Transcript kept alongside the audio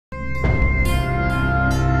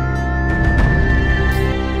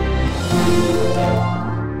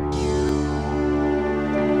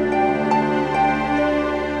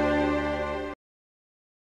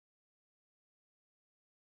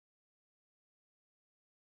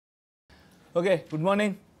Okay, good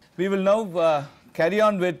morning. We will now carry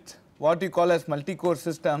on with what you call as multi-core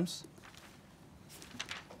systems.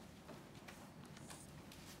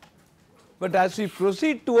 But as we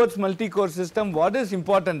proceed towards multi-core system, what is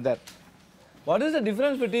important there? What is the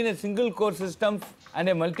difference between a single core system and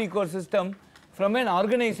a multi-core system from an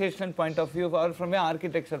organizational point of view or from an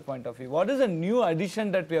architecture point of view? What is the new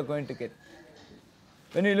addition that we are going to get?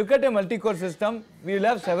 When you look at a multi-core system, we will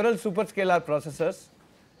have several superscalar processors,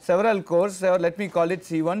 several cores, so let me call it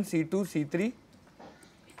C1, C2, C3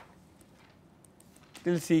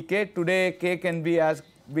 till Ck. Today K can be as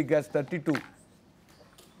big as 32.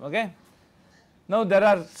 Okay. Now there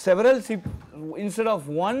are several, instead of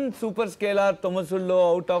one superscalar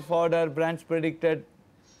Tomasulo out of order branch predicted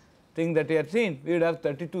thing that we have seen, we would have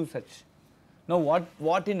 32 such. Now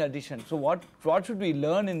what in addition? So what should we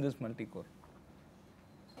learn in this multi-core?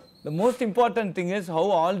 The most important thing is how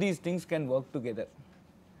all these things can work together.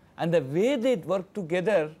 And the way they work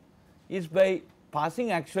together is by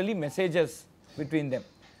passing actually messages between them.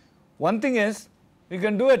 One thing is, we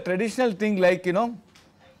can do a traditional thing like,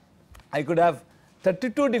 I could have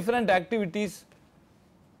 32 different activities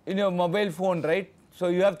in your mobile phone, right? So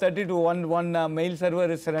you have 32, one mail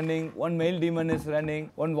server is running, one mail daemon is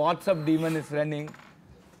running, one WhatsApp daemon is running,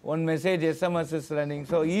 one message SMS is running.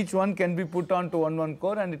 So each one can be put on to one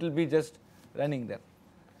core and it will be just running there.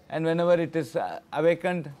 And whenever it is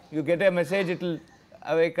awakened, you get a message, it will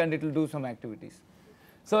awaken, it will do some activities.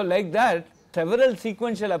 So like that, several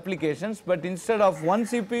sequential applications, but instead of one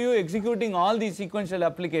CPU executing all these sequential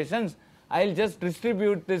applications, I will just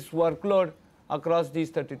distribute this workload across these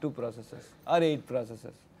 32 processors or 8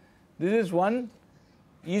 processors. This is one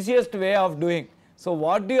easiest way of doing. So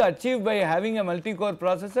what do you achieve by having a multi-core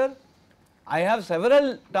processor? I have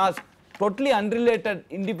several tasks, totally unrelated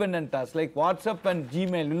independent tasks like WhatsApp and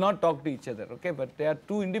Gmail will not talk to each other, okay, but they are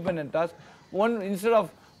two independent tasks. One, instead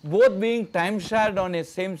of both being time shared on a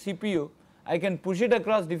same CPU, I can push it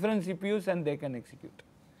across different CPUs and they can execute.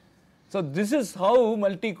 So this is how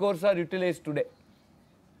multi-cores are utilized today.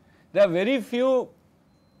 There are very few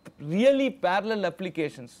really parallel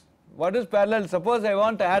applications. What is parallel? Suppose I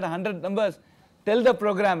want to add 100 numbers, tell the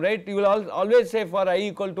program, right? You will always say for I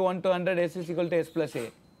equal to 1 to 100, S is equal to S plus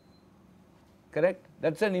A. Correct?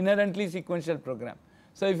 That is an inherently sequential program.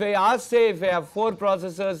 So if I ask, say, if I have 4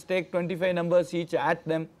 processors, take 25 numbers each, add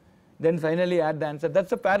them, then finally add the answer. That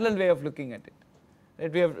is a parallel way of looking at it.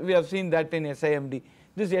 Right? We have seen that in SIMD.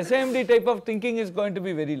 This SIMD type of thinking is going to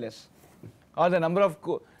be very less, or the number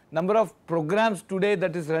of programs today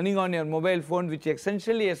that is running on your mobile phone which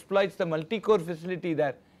essentially exploits the multi-core facility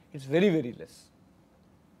there, it's very, very less.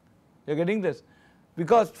 You are getting this?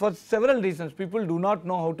 Because for several reasons, people do not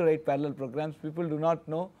know how to write parallel programs, people do not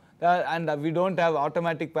know that, and we do not have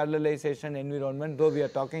automatic parallelization environment, though we are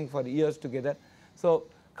talking for years together. So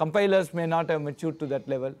compilers may not have matured to that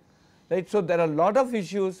level, right? So there are a lot of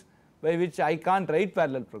issues by which I can't write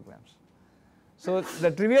parallel programs. So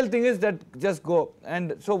the trivial thing is that just go.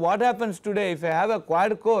 And so what happens today, if I have a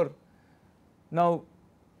quad core, now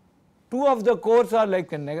 2 of the cores are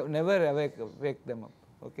like never wake them up,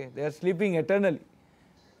 okay, they are sleeping eternally,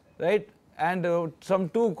 right? And some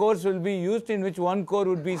 2 cores will be used in which one core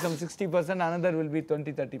would be some 60%, another will be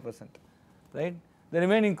 20-30%, right? The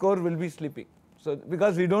remaining core will be sleeping. So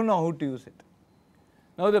because we don't know how to use it.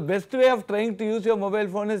 Now the best way of trying to use your mobile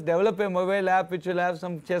phone is develop a mobile app which will have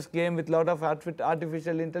some chess game with lot of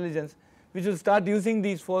artificial intelligence, which will start using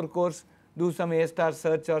these 4 cores, do some A star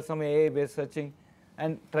search or some AI based searching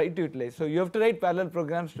and try to utilize. So you have to write parallel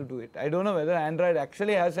programs to do it. I don't know whether Android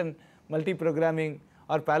actually has a multi-programming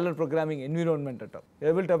or parallel programming environment at all. You are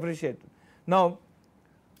able to appreciate it. Now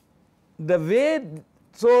the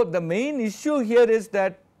main issue here is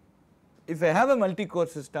that if I have a multi-core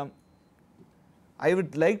system, I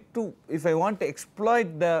would like to, if I want to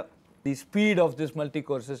exploit the speed of this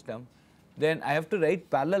multi-core system, then I have to write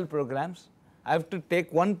parallel programs. I have to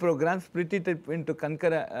take one program, split it into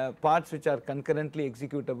concurrent parts which are concurrently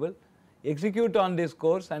executable, execute on these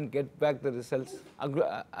cores and get back the results,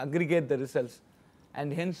 aggregate the results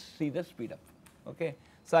and hence see the speed up. Okay.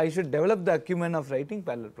 So I should develop the acumen of writing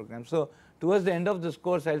parallel programs. So towards the end of this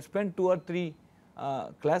course, I will spend 2 or 3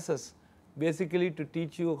 classes basically to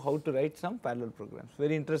teach you how to write some parallel programs,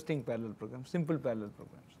 very interesting parallel programs, simple parallel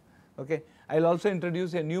programs. Okay. I will also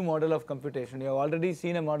introduce a new model of computation. You have already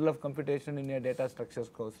seen a model of computation in your data structures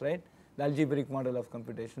course, right? The algebraic model of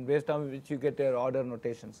computation based on which you get your order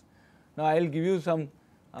notations. Now I will give you some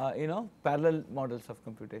parallel models of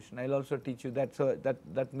computation. I will also teach you that, so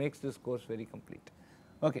that makes this course very complete.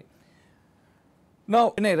 Okay.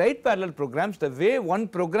 Now when I write parallel programs, the way one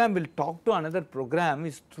program will talk to another program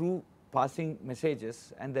is through passing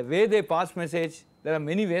messages, and the way they pass message, there are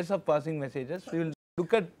many ways of passing messages. We will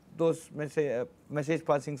look at those message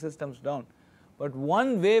passing systems down. But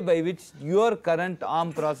one way by which your current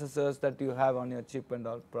ARM processors that you have on your chip and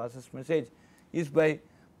all process message is by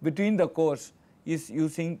between the cores is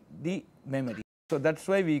using the memory. So that is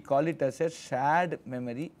why we call it as a shared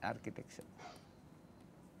memory architecture.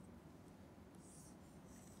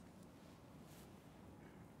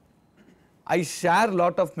 I share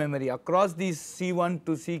lot of memory across these C1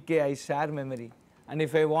 to CK. I share memory, and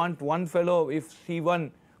if I want one fellow, if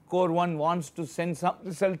C1 core 1 wants to send some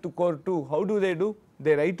result to core 2, how do?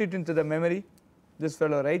 They write it into the memory. This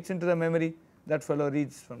fellow writes into the memory, that fellow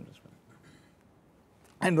reads from this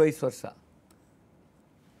one, and vice versa.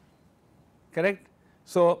 Correct?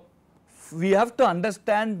 So we have to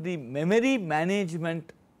understand the memory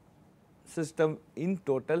management system in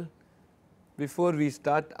total before we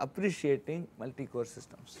start appreciating multi-core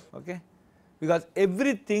systems, okay? Because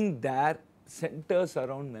everything there centers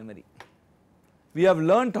around memory. We have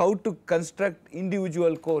learnt how to construct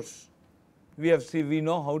individual cores. We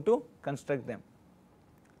know how to construct them.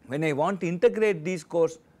 When I want to integrate these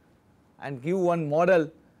cores and give one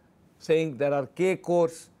model saying there are k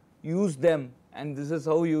cores, use them, and this is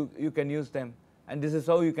how you can use them, and this is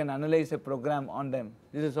how you can analyze a program on them,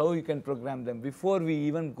 this is how you can program them. Before we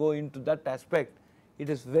even go into that aspect, it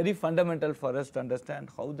is very fundamental for us to understand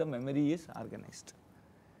how the memory is organized,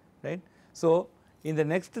 right. So in the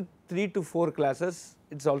next 3 to 4 classes,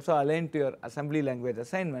 it is also aligned to your assembly language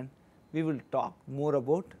assignment, we will talk more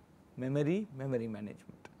about memory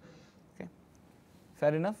management, okay,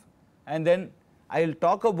 fair enough. And then I will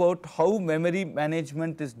talk about how memory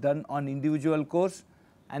management is done on individual cores,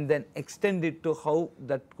 and then extend it to how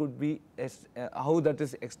that could be how that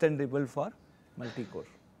is extendable for multi-core,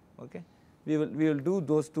 okay. We will do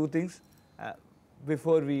those two things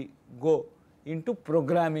before we go into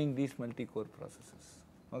programming these multi-core processes,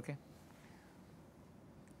 okay.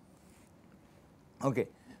 Okay.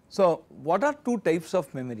 So what are two types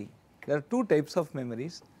of memory? There are two types of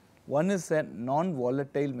memories. One is a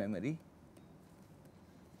non-volatile memory,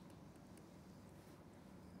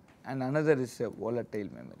 and another is a volatile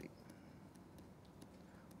memory.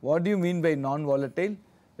 What do you mean by non-volatile?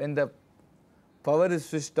 When the power is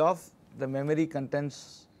switched off, the memory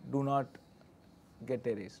contents do not get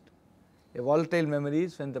erased. A volatile memory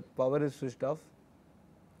is when the power is switched off,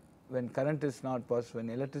 when current is not passed, when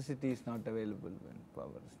electricity is not available, when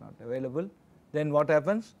power is not available, then what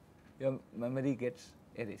happens? Your memory gets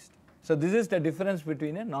erased. So this is the difference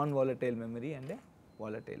between a non-volatile memory and a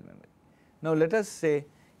volatile memory. Now let us say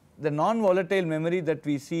the non-volatile memory that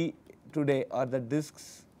we see today are the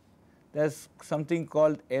disks. There is something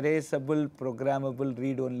called erasable programmable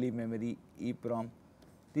read-only memory, EEPROM.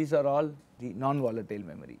 These are all the non-volatile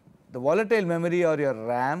memory. The volatile memory are your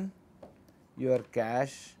RAM, your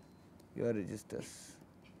cache, your registers.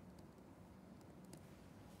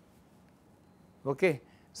 Okay.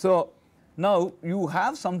 So now you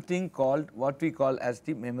have something called what we call as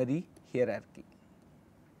the memory hierarchy.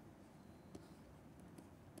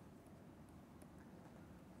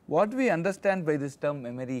 What we understand by this term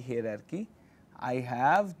memory hierarchy, I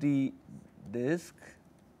have the disk,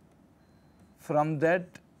 from that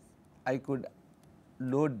I could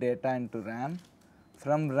load data into RAM,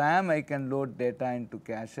 from RAM I can load data into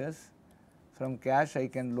caches, from cache I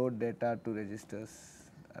can load data to registers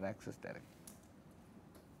or access directly.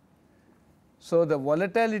 So the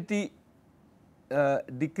volatility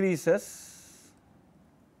decreases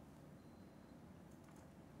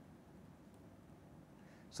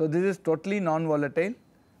So this is totally non-volatile,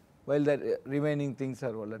 while the remaining things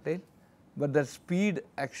are volatile, but the speed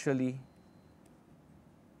actually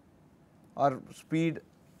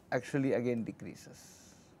again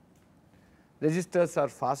decreases. Registers are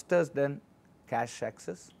faster than cache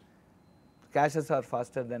access, caches are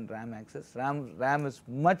faster than RAM access, RAM is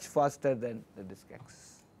much faster than the disk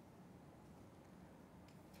access.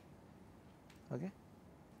 Okay,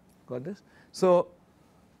 got this? So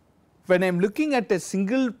when I am looking at a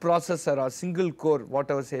single processor or single core,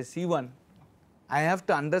 whatever say C1, I have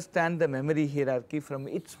to understand the memory hierarchy from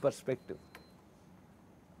its perspective,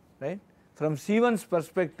 right. From C1's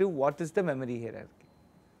perspective, what is the memory hierarchy?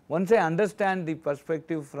 Once I understand the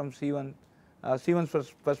perspective from C1's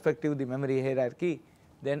perspective, the memory hierarchy,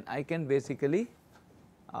 then I can basically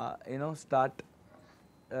start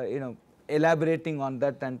elaborating on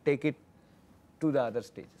that and take it to the other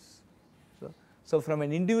stages. So from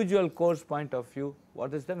an individual core's point of view,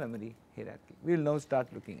 what is the memory hierarchy? We will now start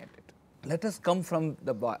looking at it. Let us come from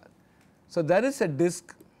the bar. So there is a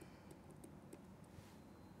disk,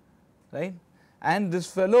 right, and this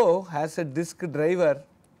fellow has a disk driver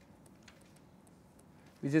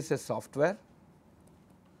which is a software,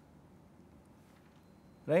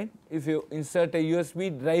 right. If you insert a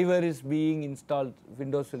USB, driver is being installed,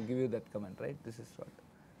 Windows will give you that command, right. This is what.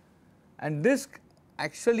 And disk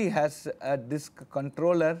actually has a disk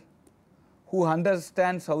controller who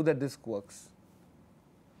understands how the disk works.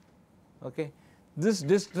 Okay. This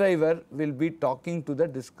disk driver will be talking to the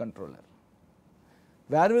disk controller.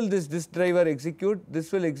 Where will this disk driver execute?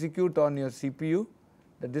 This will execute on your CPU.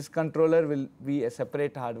 The disk controller will be a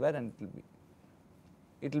separate hardware and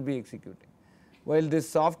it will be executing. While this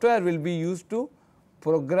software will be used to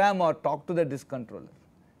program or talk to the disk controller,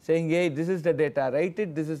 saying, hey, this is the data, write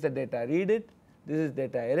it, this is the data, read it, this is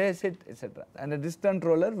data, erase it, etc. And the disk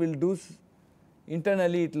controller will do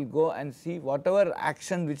internally, it will go and see whatever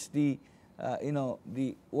action which the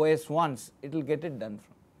the OS wants, it will get it done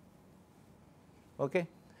from. Okay.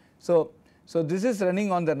 So this is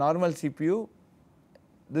running on the normal CPU.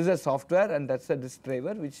 This is a software and that is a disk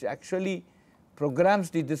driver which actually programs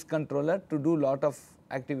the disk controller to do lot of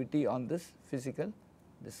activity on this physical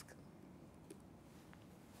disk.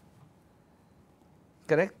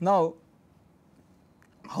 Correct. Now,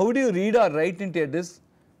 how do you read or write into a disk?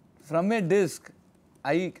 From a disk,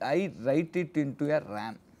 I write it into a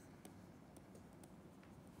RAM.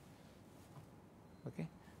 Okay.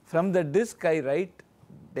 From the disk, I write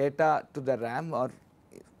data to the RAM or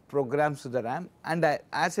programs to the RAM, and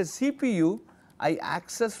as a CPU, I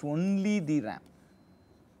access only the RAM.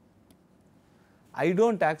 I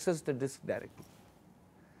do not access the disk directly,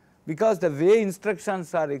 because the way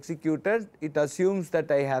instructions are executed, it assumes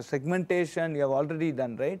that I have segmentation, you have already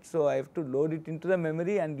done, right. So, I have to load it into the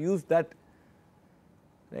memory and use that,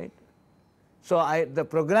 right. So, the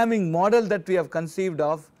programming model that we have conceived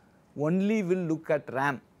of only will look at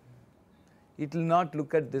RAM, it will not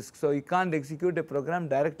look at disk. So, you can't execute a program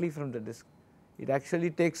directly from the disk, it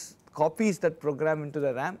actually copies that program into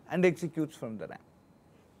the RAM and executes from the RAM,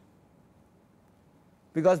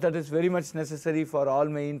 because that is very much necessary for all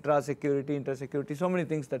my intra-security, inter-security, so many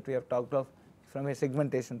things that we have talked of from a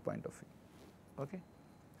segmentation point of view. Okay.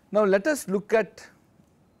 Now, let us look at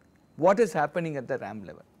what is happening at the RAM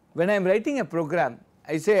level. When I am writing a program,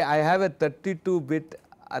 I say I have a 32-bit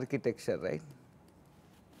architecture, right.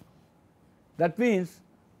 That means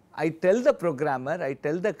I tell the programmer, I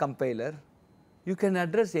tell the compiler, you can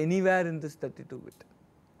address anywhere in this 32-bit.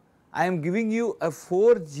 I am giving you a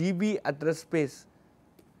 4 GB address space,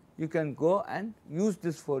 you can go and use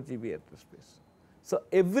this 4 GB address space. So,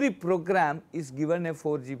 every program is given a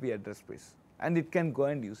 4 GB address space and it can go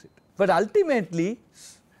and use it. But ultimately,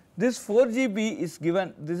 this 4 GB is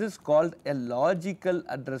given, this is called a logical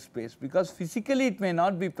address space, because physically it may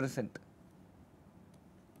not be present.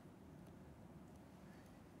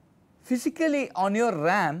 Physically on your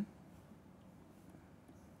RAM,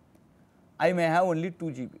 I may have only 2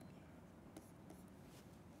 GB.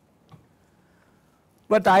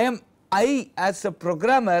 But I as a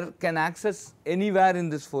programmer can access anywhere in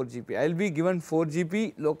this 4 GB. I will be given 4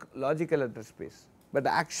 GB logical address space, but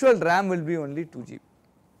the actual RAM will be only 2 GB.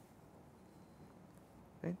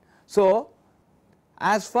 Right. So,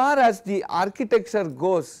 as far as the architecture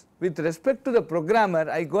goes with respect to the programmer,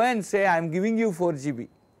 I go and say I am giving you 4 GB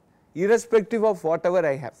irrespective of whatever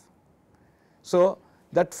I have. So,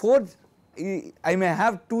 that I may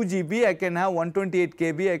have 2 GB, I can have 128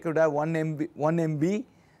 KB, I could have 1 MB,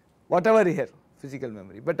 whatever here physical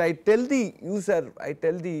memory, but I tell the user, I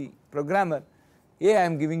tell the programmer, hey, I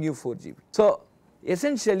am giving you 4 GB. So,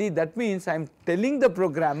 essentially that means I am telling the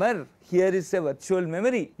programmer, here is a virtual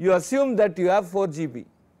memory, you assume that you have 4 GB,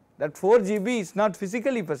 that 4 GB is not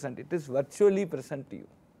physically present, it is virtually present to you,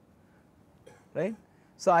 right.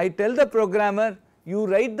 So, I tell the programmer, you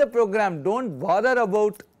write the program, do not bother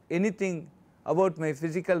about anything about my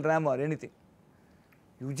physical RAM or anything.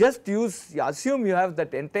 You just assume you have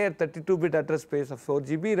that entire 32-bit address space of 4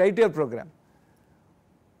 GB, write your program.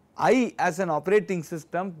 I as an operating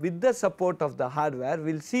system with the support of the hardware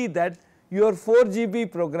will see that your 4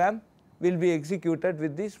 GB program will be executed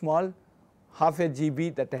with the small half a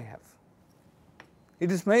GB that I have.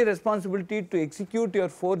 It is my responsibility to execute your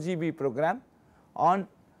 4 GB program on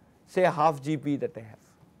say half GB that I have.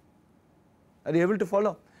 Are you able to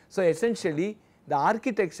follow? So, essentially the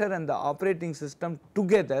architecture and the operating system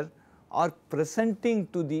together are presenting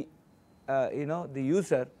to the the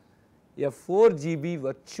user a 4 GB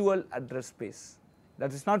virtual address space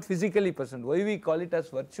that is not physically present. Why we call it as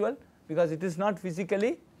virtual? Because it is not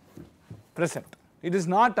physically present, it is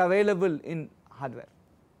not available in hardware,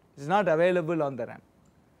 it is not available on the RAM,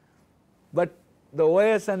 but the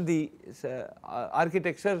OS and the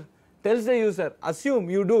architecture tells the user, assume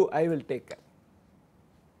you do, I will take care.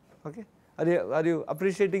 Okay. Are you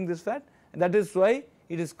appreciating this fact? And that is why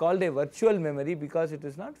it is called a virtual memory, because it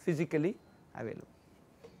is not physically available.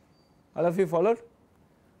 All of you followed?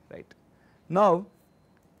 Right. Now,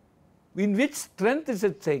 in which strength is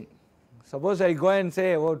it saying? Suppose I go and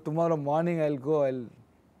say, oh, tomorrow morning I'll go,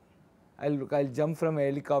 I'll jump from a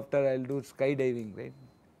helicopter, I'll do skydiving, right?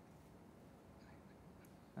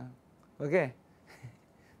 Okay.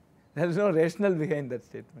 There is no rationale behind that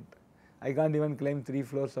statement. I can't even climb 3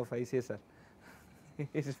 floors of ICSR.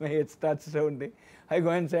 My head starts rounding. I go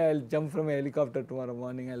and say, I'll jump from a helicopter tomorrow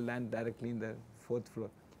morning, I'll land directly in the 4th floor.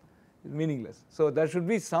 It's meaningless. So there should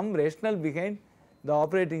be some rationale behind the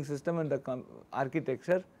operating system and the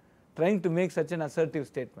architecture trying to make such an assertive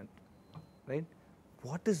statement, right?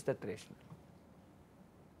 What is that rationale?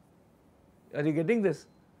 Are you getting this,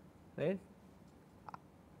 right?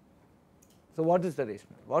 So what is the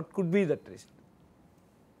rationale? What could be that rationale?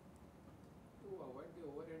 To avoid the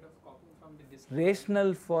overhead of copying from the disk.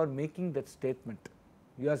 Rationale for making that statement.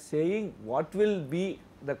 You are saying what will be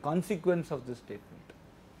the consequence of this statement.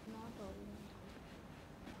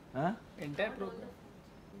 Huh? Entire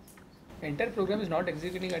program is not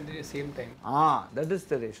executing at the same time. That is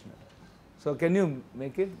the rationale. So can you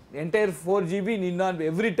make it? Entire 4 GB need not be,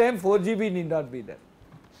 every time 4 GB need not be there.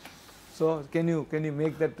 So can you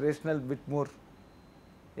make that rationale bit more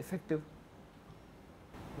effective?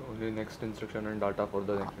 Only next instruction and data for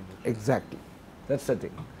the next instruction. Exactly. That's the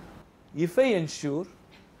thing. If I ensure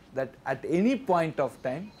that at any point of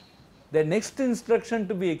time the next instruction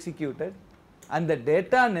to be executed and the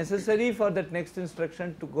data necessary for that next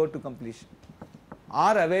instruction to go to completion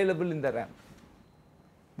are available in the RAM,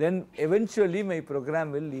 then eventually my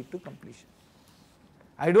program will lead to completion.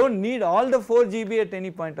 I do not need all the 4 GB at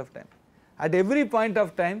any point of time. At every point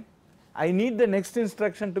of time I need the next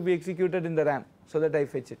instruction to be executed in the RAM so that I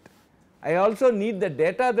fetch it. I also need the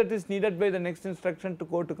data that is needed by the next instruction to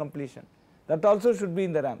go to completion. That also should be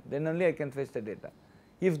in the RAM, then only I can fetch the data.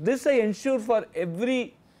 If this I ensure for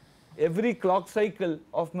every clock cycle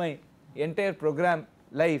of my entire program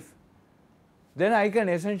life, then I can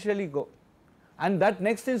essentially go. And that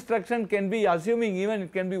next instruction can be, assuming even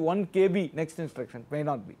it can be 1 KB next instruction, may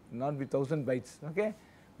not be 1000 bytes, okay.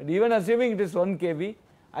 But even assuming it is 1 KB,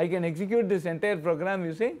 I can execute this entire program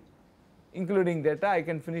using, including data, I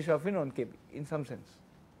can finish off in 1 KB in some sense,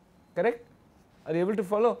 correct? Are you able to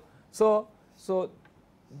follow? So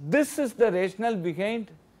this is the rationale behind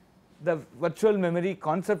the virtual memory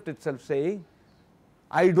concept itself, saying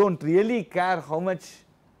I do not really care how much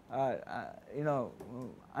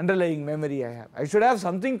underlying memory I have. I should have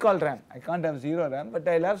something called RAM. I can't have 0 RAM, but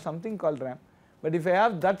I will have something called RAM. But if I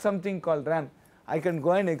have that something called RAM, I can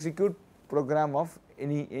go and execute program of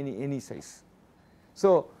any size.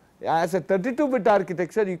 So as a 32-bit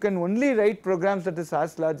architecture, you can only write programs that is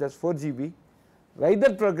as large as 4 GB. Write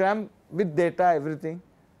that program with data, everything.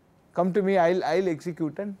 Come to me, I'll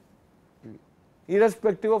execute and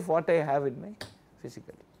irrespective of what I have in my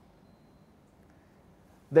physically.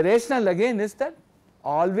 The rationale again is that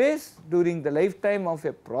always during the lifetime of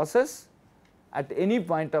a process, at any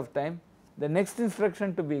point of time, the next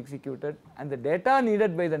instruction to be executed and the data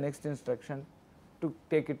needed by the next instruction to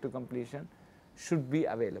take it to completion should be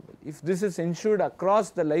available. If this is ensured across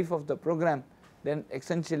the life of the program, then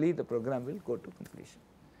essentially the program will go to completion.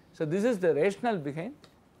 So this is the rationale behind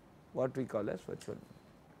what we call as virtual memory.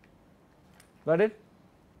 Got it?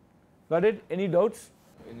 Got it? Any doubts?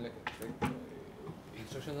 In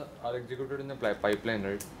instructions are executed in the pipeline,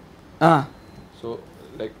 right? So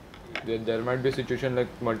like there might be a situation like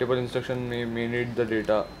multiple instructions may need the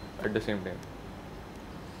data at the same time.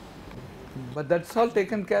 But that's all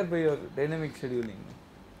taken care by your dynamic scheduling.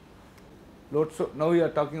 Load store, now you are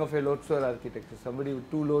talking of a load store architecture. Somebody with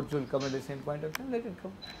 2 loads will come at the same point of time, let it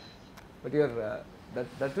come. But your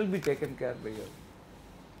that will be taken care by your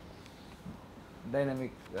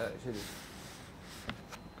dynamic schedule.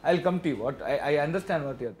 I will come to you. What I understand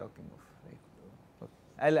what you are talking of.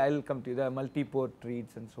 Right? I'll come to you. There are multi-port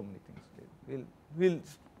reads and so many things.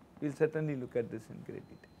 We'll certainly look at this in great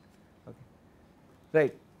detail. Okay.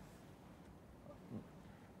 Right.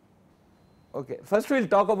 Okay. First we will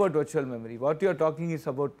talk about virtual memory. What you are talking is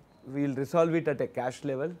about, we will resolve it at a cache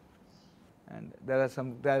level, and there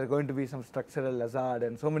are going to be some structural hazard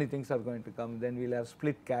and so many things are going to come. Then we will have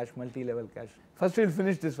split cache, multi-level cache. First we will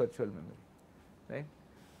finish this virtual memory, right?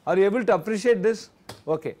 Are you able to appreciate this?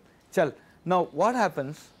 Okay. Chal. Now what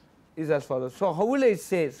happens is as follows. So how will I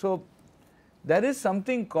say? So there is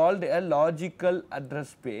something called a logical address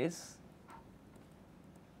space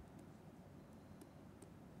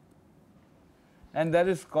and there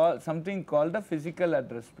is something called the physical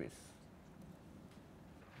address space.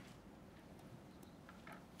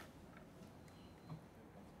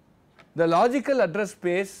 The logical address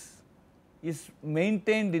space is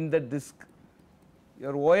maintained in the disk.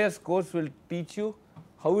 Your OS course will teach you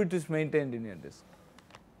how it is maintained in your disk.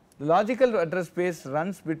 The logical address space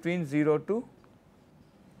runs between 0 to,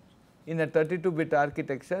 in a 32-bit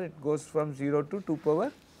architecture, it goes from 0 to 2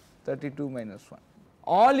 power 32 minus 1.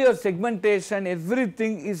 All your segmentation,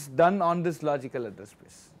 everything is done on this logical address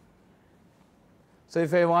space. So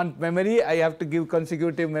if I want memory, I have to give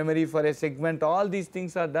consecutive memory for a segment. All these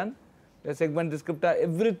things are done. The segment descriptor,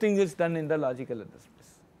 everything is done in the logical address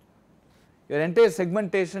space. Your entire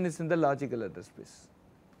segmentation is in the logical address space.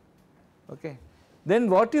 Okay. Then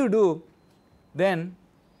what you do, then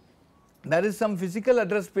there is some physical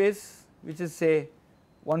address space which is say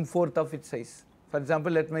 1/4 of its size. For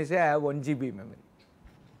example, let me say I have 1 GB memory.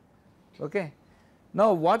 Okay.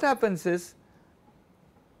 Now what happens is,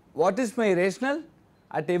 what is my rationale?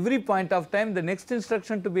 At every point of time the next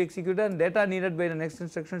instruction to be executed and data needed by the next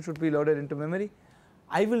instruction should be loaded into memory.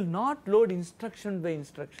 I will not load instruction by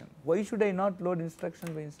instruction. Why should I not load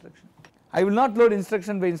instruction by instruction? I will not load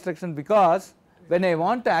instruction by instruction because when I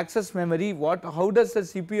want to access memory, how does the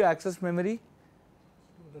CPU access memory?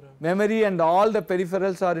 Memory and all the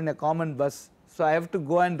peripherals are in a common bus. So I have to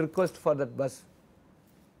go and request for that bus.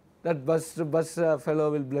 That bus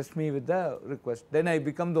fellow will bless me with the request. Then I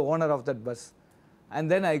become the owner of that bus, and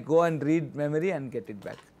then I go and read memory and get it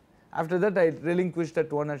back. After that I relinquish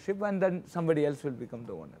that ownership and then somebody else will become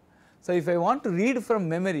the owner. So if I want to read from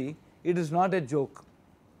memory, it is not a joke.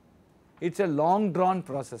 It is a long drawn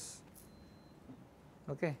process.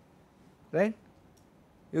 Okay, right?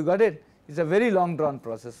 You got it? It is a very long drawn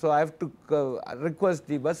process. So I have to request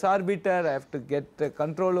the bus arbiter, I have to get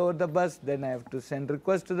control over the bus, then I have to send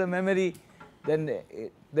request to the memory, then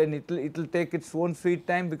it will take its own sweet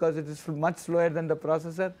time because it is much slower than the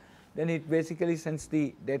processor. Then it basically sends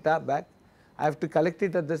the data back. I have to collect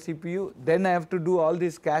it at the CPU, then I have to do all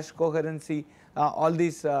these cache coherency, all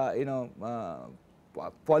these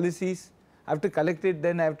policies. I have to collect it,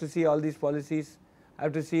 then I have to see all these policies. I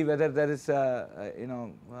have to see whether there is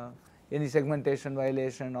any segmentation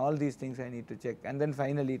violation, all these things I need to check, and then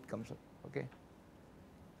finally it comes up. Okay,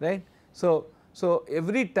 right? So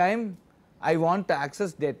every time I want to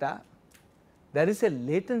access data, there is a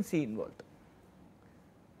latency involved,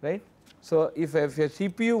 right? So if your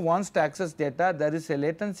CPU wants to access data, there is a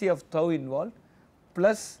latency of tau involved,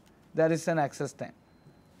 plus there is an access time.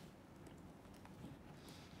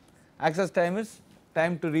 Access time is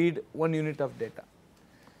time to read 1 unit of data.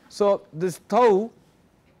 So this tau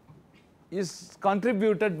is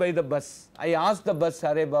contributed by the bus. I ask the bus,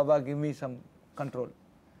 Hare Baba, give me some control.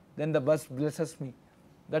 Then the bus blesses me.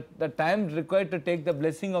 That the time required to take the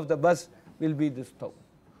blessing of the bus will be this tau.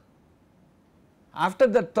 After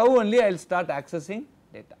the tau only I will start accessing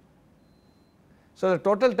data. So the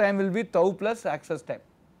total time will be tau plus access time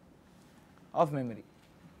of memory.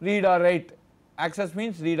 Read or write. Access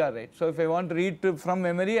means read or write. So if I want to read from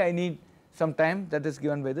memory, I need some time that is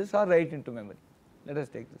given by this, or write into memory. Let us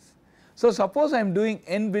take this. So suppose I am doing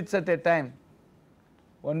n bits at a time,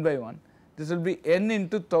 1 by 1, this will be n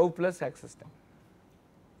into tau plus access time.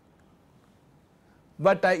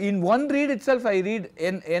 But in one read itself I read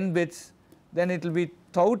n bits, then it will be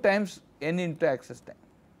tau times n into access time.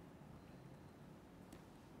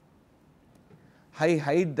 I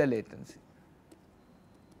hide the latency.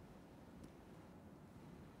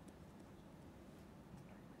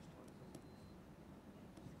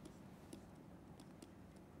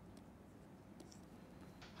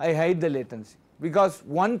 I hide the latency because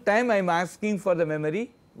one time I am asking for the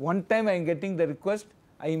memory, one time I am getting the request,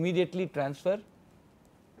 I immediately transfer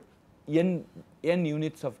n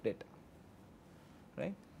units of data,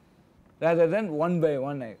 right, rather than 1 by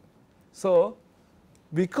 1. So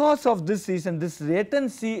because of this reason, this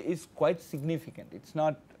latency is quite significant. It's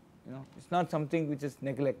not, it's not something which is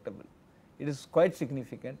neglectable. It is quite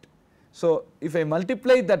significant. So if I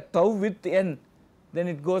multiply that tau with n, then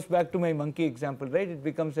it goes back to my monkey example, right? It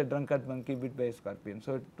becomes a drunkard monkey bit by a scorpion.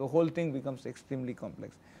 So the whole thing becomes extremely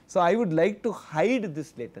complex. So I would like to hide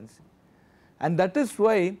this latency, and that is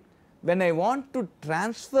why when I want to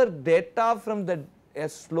transfer data from a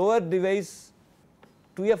slower device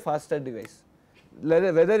to a faster device,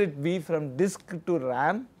 whether it be from disk to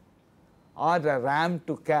RAM or a RAM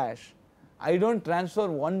to cache, I do not transfer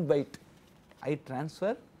 1 byte, I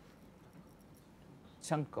transfer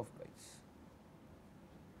chunk of bytes.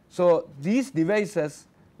 So these devices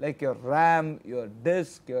like your RAM, your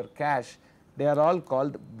disk, your cache, they are all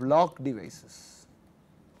called block devices.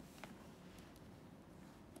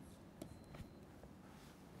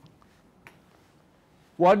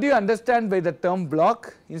 what do you understand by the term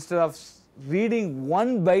block? Instead of reading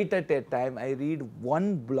one byte at a time, I read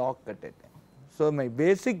one block at a time. So my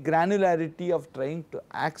basic granularity of trying to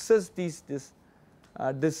access disks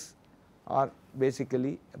are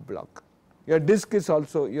basically a block. Your disk is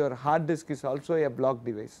also, your hard disk is also a block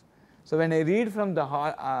device. So when I read from the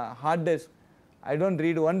hard disk, I don't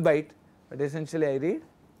read one byte, but essentially I read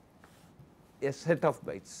a set of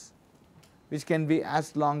bytes, which can be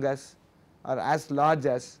as long as or as large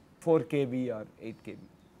as 4 KB or 8 KB.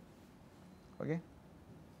 Okay,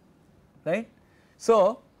 right?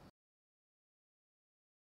 So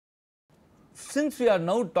since we are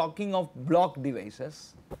now talking of block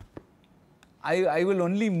devices, I will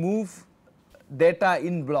only move data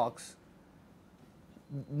in blocks.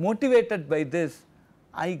 Motivated by this,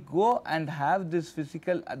 I go and have this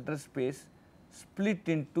physical address space split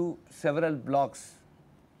into several blocks,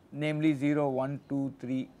 namely 0, 1, 2,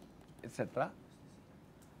 3, etc.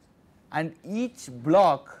 And each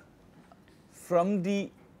block from the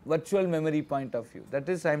virtual memory point of view, that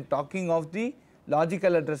is, I am talking of the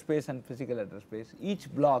logical address space and physical address space,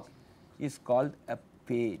 each block is called a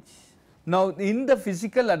page. Now in the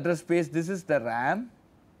physical address space, this is the RAM.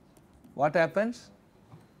 What happens?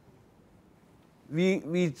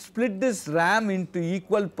 We split this RAM into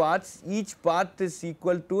equal parts, each part is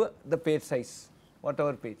equal to the page size,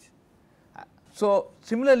 whatever page. So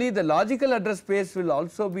similarly, the logical address space will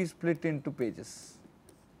also be split into pages,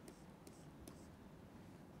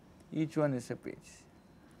 each one is a page.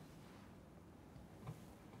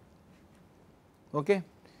 Okay.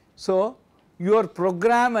 So your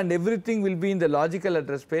program and everything will be in the logical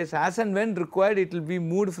address space. As and when required, it will be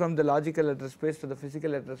moved from the logical address space to the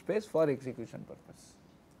physical address space for execution purpose.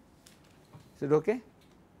 Is it okay?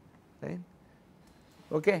 Right?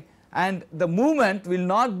 Okay. And the movement will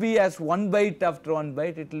not be as one byte after one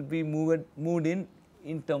byte, it will be moved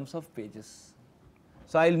in terms of pages.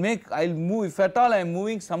 So I'll move, if at all I am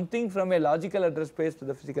moving something from a logical address space to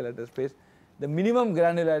the physical address space, the minimum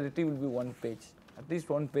granularity will be one page, at least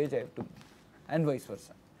one page I have to move, and vice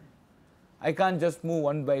versa. I can't just move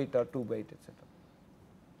 1 byte or 2 byte, etc.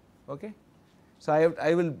 Okay. So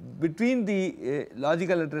I will, between the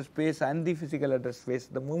logical address space and the physical address space,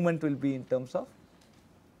 the movement will be in terms of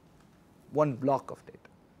one block of data,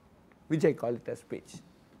 which I call it as page.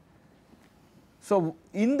 So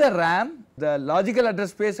in the RAM, the logical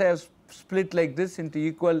address space I have split like this into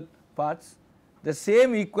equal parts. The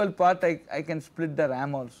same equal part I can split the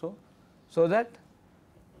RAM also, so that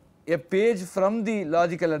a page from the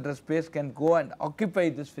logical address space can go and occupy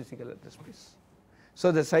this physical address space.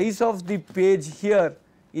 So the size of the page here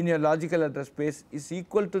in your logical address space is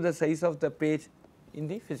equal to the size of the page in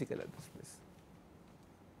the physical address space.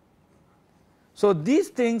 So these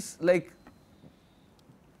things, like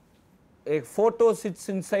a photo sits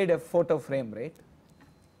inside a photo frame, right?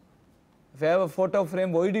 If I have a photo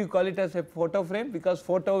frame, why do you call it as a photo frame? Because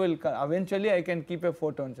photo will eventually I can keep a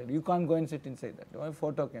photo inside. You can't go and sit inside that. Only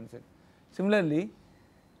photo can sit. Similarly,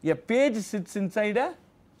 a page sits inside a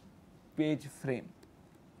page frame.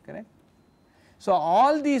 Correct? So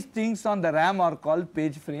all these things on the RAM are called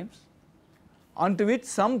page frames, onto which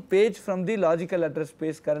some page from the logical address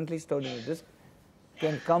space currently stored in the disk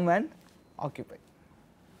can come and occupy.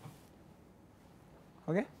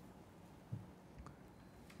 Okay?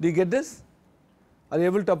 Do you get this? Are you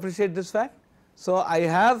able to appreciate this fact? So I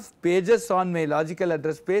have pages on my logical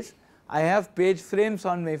address space, I have page frames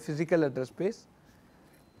on my physical address space,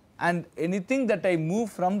 and anything that I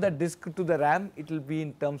move from the disk to the RAM, it will be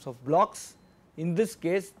in terms of blocks. In this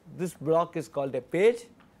case, this block is called a page,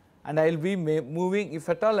 and I will be moving, if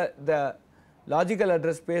at all the logical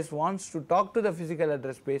address space wants to talk to the physical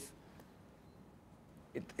address space,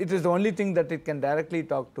 it is the only thing that it can directly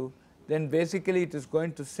talk to, then basically it is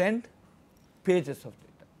going to send pages of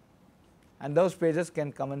data, and those pages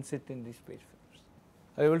can come and sit in these page frames.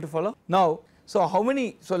 Are you able to follow? Now, so how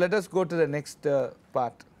many, so let us go to the next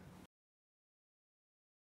part.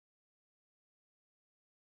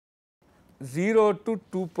 Zero to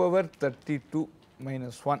 2 power 32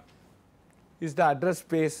 minus 1 is the address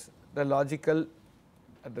space, the logical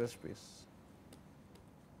address space.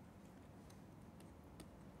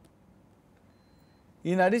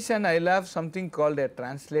 In addition, I will have something called a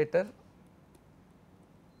translator,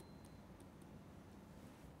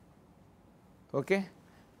 okay,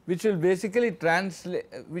 which will basically translate,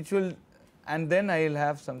 and then I will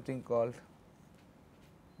have something called,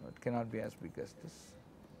 it cannot be as big as this.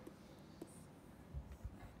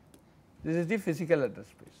 This is the physical address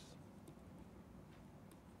space.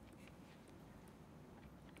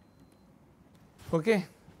 Okay.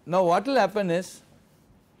 Now what will happen is,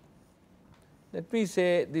 let me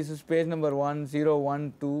say this is page number 1, 0,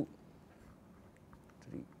 1, 2,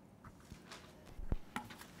 3.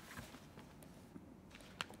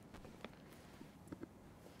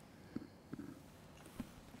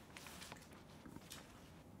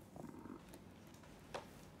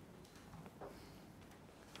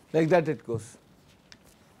 Like that it goes.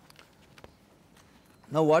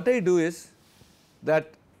 Now what I do is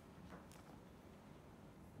that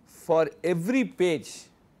for every page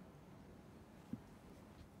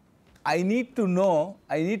I need to know,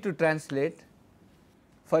 I need to translate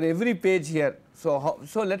for every page here. So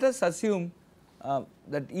let us assume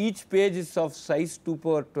that each page is of size 2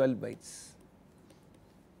 power 12 bytes.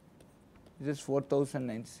 This is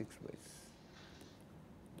 4096 bytes.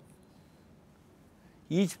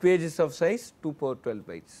 Each page is of size 2 power 12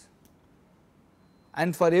 bytes.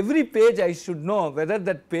 And for every page I should know whether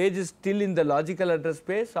that page is still in the logical address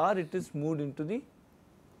space or it is moved into the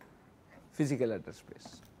physical address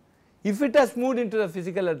space. If it has moved into the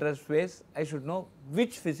physical address space, I should know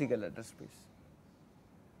which physical address space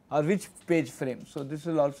or which page frame. So this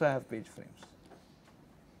will also have page frames.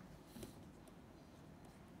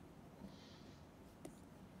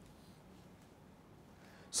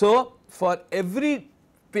 So for every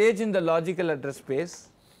page in the logical address space,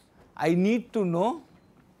 I need to know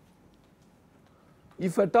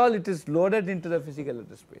if at all it is loaded into the physical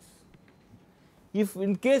address space. If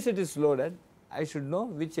in case it is loaded, I should know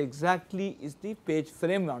which exactly is the page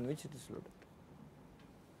frame on which it is loaded.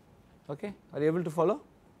 Okay, are you able to follow?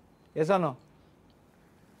 Yes or no?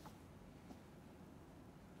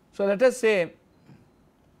 So let us say,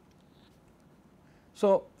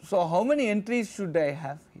 so how many entries should I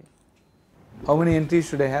have here? How many entries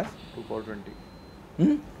should I have? 2 power 20.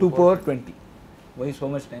 2 power 20. Why so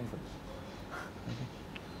much time for this? Okay.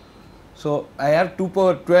 So I have 2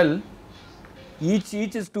 power 12, each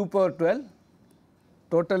is 2 power 12,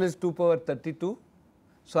 total is 2 power 32.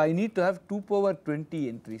 So I need to have 2 power 20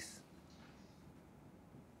 entries,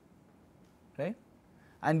 right?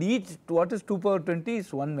 And each, what is 2 power 20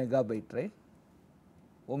 is 1 megabyte, right?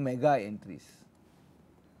 Mega entries.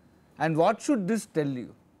 And what should this tell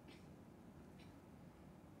you?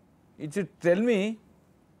 It should tell me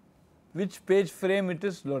which page frame it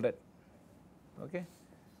is loaded. Okay.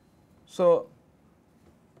 So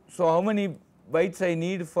how many bytes I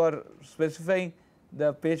need for specifying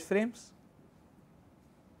the page frames?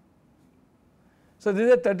 So this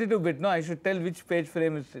is a 32 bit. No, I should tell which page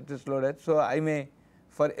frame it is loaded. So I may,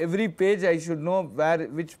 for every page I should know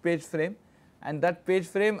which page frame, and that page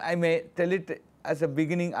frame I may tell it as a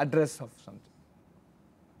beginning address of something.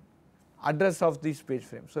 Address of this page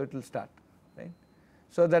frame, so it will start, right.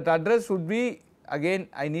 So that address would be, again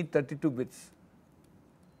I need 32 bits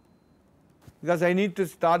because I need to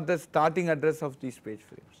start the starting address of these page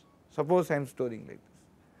frames. Suppose I am storing like this.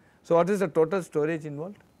 So what is the total storage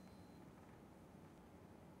involved?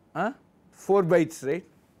 4 bytes, right.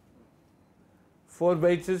 4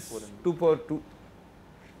 bytes is 2 power 2.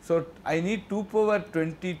 So I need 2 power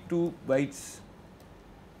 22 bytes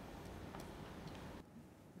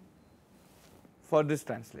for this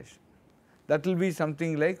translation. That will be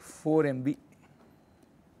something like 4 MB.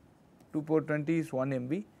 2 power 20 is 1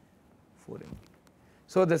 MB, 4 MB.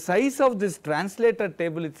 So the size of this translator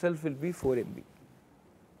table itself will be 4 MB.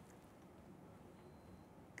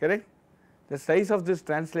 Correct? The size of this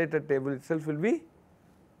translator table itself will be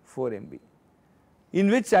 4 MB.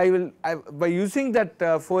 In which I will, by using that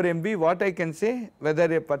 4 MB, what I can say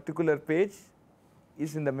whether a particular page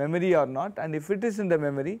is in the memory or not, and if it is in the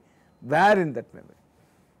memory, where in that memory.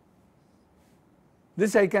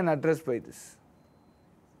 This I can address by this.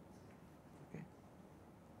 Okay.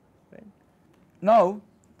 Right. Now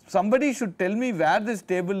somebody should tell me where this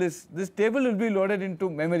table is. This table will be loaded into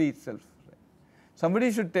memory itself. Right.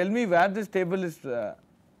 Somebody should tell me where this table is,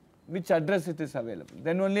 which address it is available.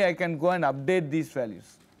 Then only I can go and update these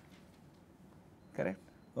values. Correct?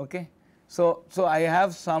 Okay. So I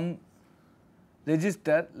have some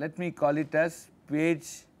register. Let me call it as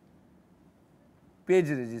page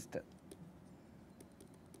register.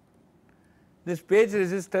 This page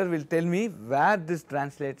register will tell me where this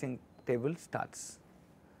translating table starts.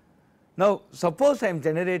 Now suppose I am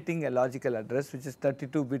generating a logical address which is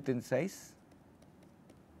 32 bit in size.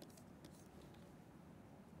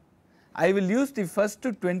 I will use the first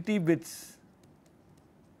 20 bits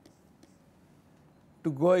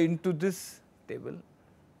to go into this table,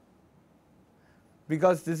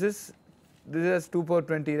 because this is 2 power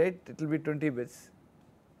 20, right, it will be 20 bits.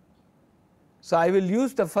 So I will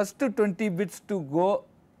use the first 20 bits to go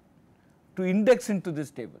to index into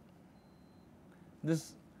this table.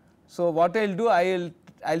 So what I will do, I will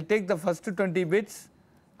I will take the first 20 bits,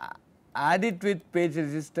 add it with page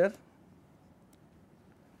register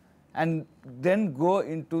and then go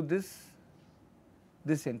into this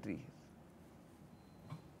entry,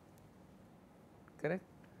 correct.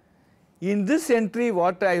 In this entry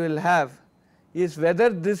what I will have is whether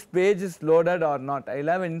this page is loaded or not. I will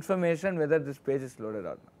have information whether this page is loaded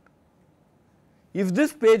or not. If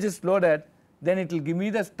this page is loaded, then it will give me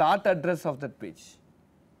the start address of that page.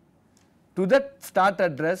 To that start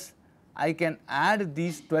address I can add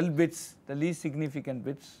these 12 bits, the least significant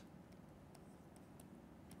bits,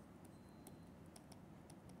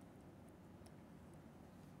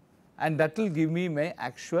 and that will give me my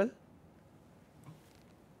actual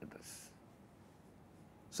address.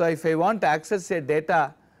 So if I want to access a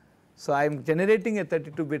data, so I am generating a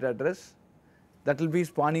 32-bit address that will be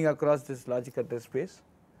spawning across this logic address space.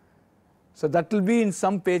 So that will be in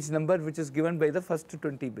some page number which is given by the first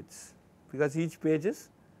 20 bits, because each page is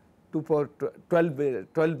 2 power 12 bits,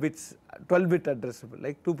 12 bit addressable,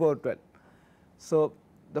 like 2 power 12. So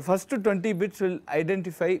the first 20 bits will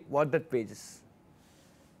identify what that page is,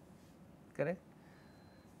 correct.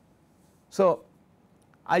 So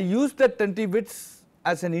I use that 20 bits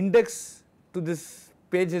as an index to this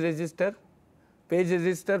page register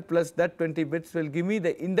plus that 20 bits will give me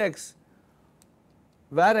the index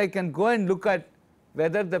where I can go and look at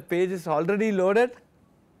whether the page is already loaded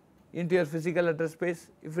into your physical address space.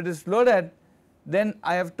 If it is loaded, then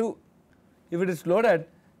I have to, if it is loaded,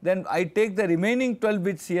 then I take the remaining 12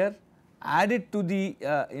 bits here, add it to the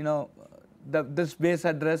this base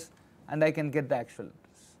address, and I can get the actual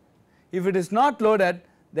address. If it is not loaded,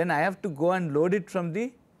 then I have to go and load it from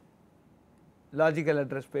the logical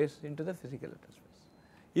address space into the physical address space.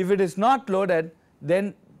 If it is not loaded,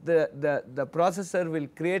 then the processor will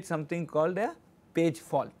create something called a page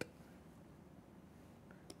fault.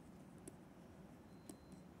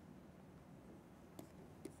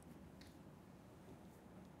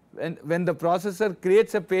 When the processor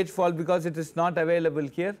creates a page fault because it is not available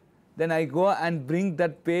here, then I go and bring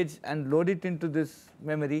that page and load it into this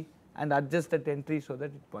memory and adjust that entry so that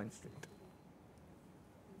it points to it.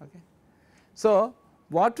 Okay. So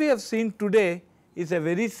what we have seen today is a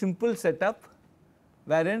very simple setup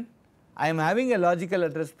wherein I am having a logical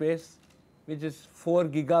address space which is 4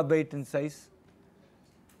 gigabyte in size.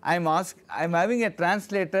 I am having a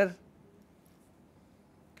translator,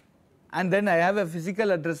 and then I have a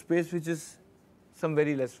physical address space which is some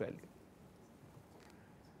very less value.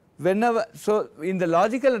 So in the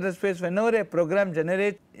logical address space, whenever a program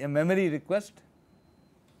generates a memory request,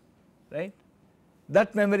 right,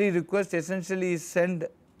 that memory request essentially is sent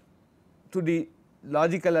to the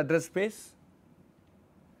logical address space.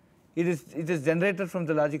 It is generated from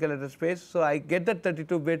the logical address space. So I get that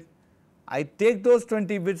 32-bit, I take those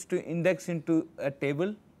 20 bits to index into a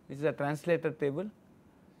table which is a translator table.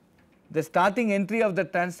 The starting entry of the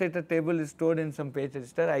translator table is stored in some page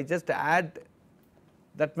register. I just add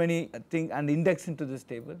that many things and index into this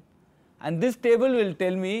table, and this table will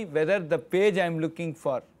tell me whether the page I am looking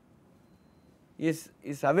for is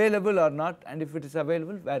available or not, and if it is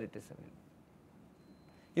available, where it is available.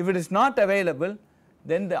 If it is not available,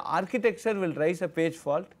 then the architecture will raise a page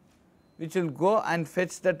fault which will go and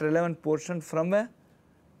fetch that relevant portion from a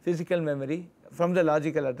physical memory, from the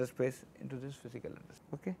logical address space into this physical address.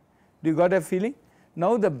 Okay. Do you got a feeling?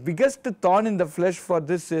 Now the biggest thorn in the flesh for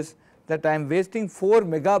this is that I am wasting 4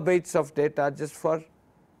 megabytes of data just for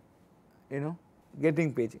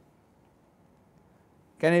getting paging.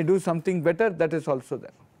 Can I do something better? That is also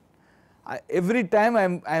there. Every time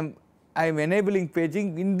I am enabling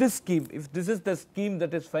paging in this scheme, if this is the scheme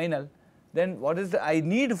that is final, then what is I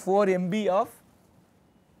need 4 MB of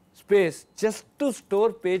space just to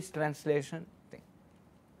store page translation thing,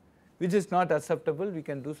 which is not acceptable. We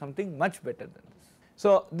can do something much better than this.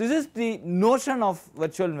 So this is the notion of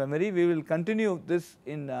virtual memory. We will continue this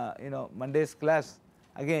in Monday's class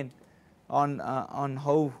again on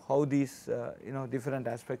how these different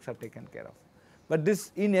aspects are taken care of. But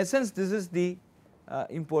this, in essence, this is the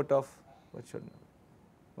import of virtual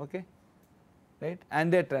memory, okay, right,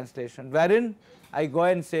 and a translation wherein I go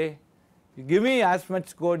and say, you give me as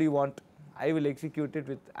much code you want, I will execute it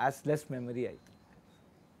with as less memory I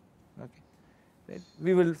have. Okay, right.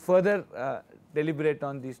 We will further deliberate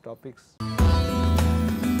on these topics.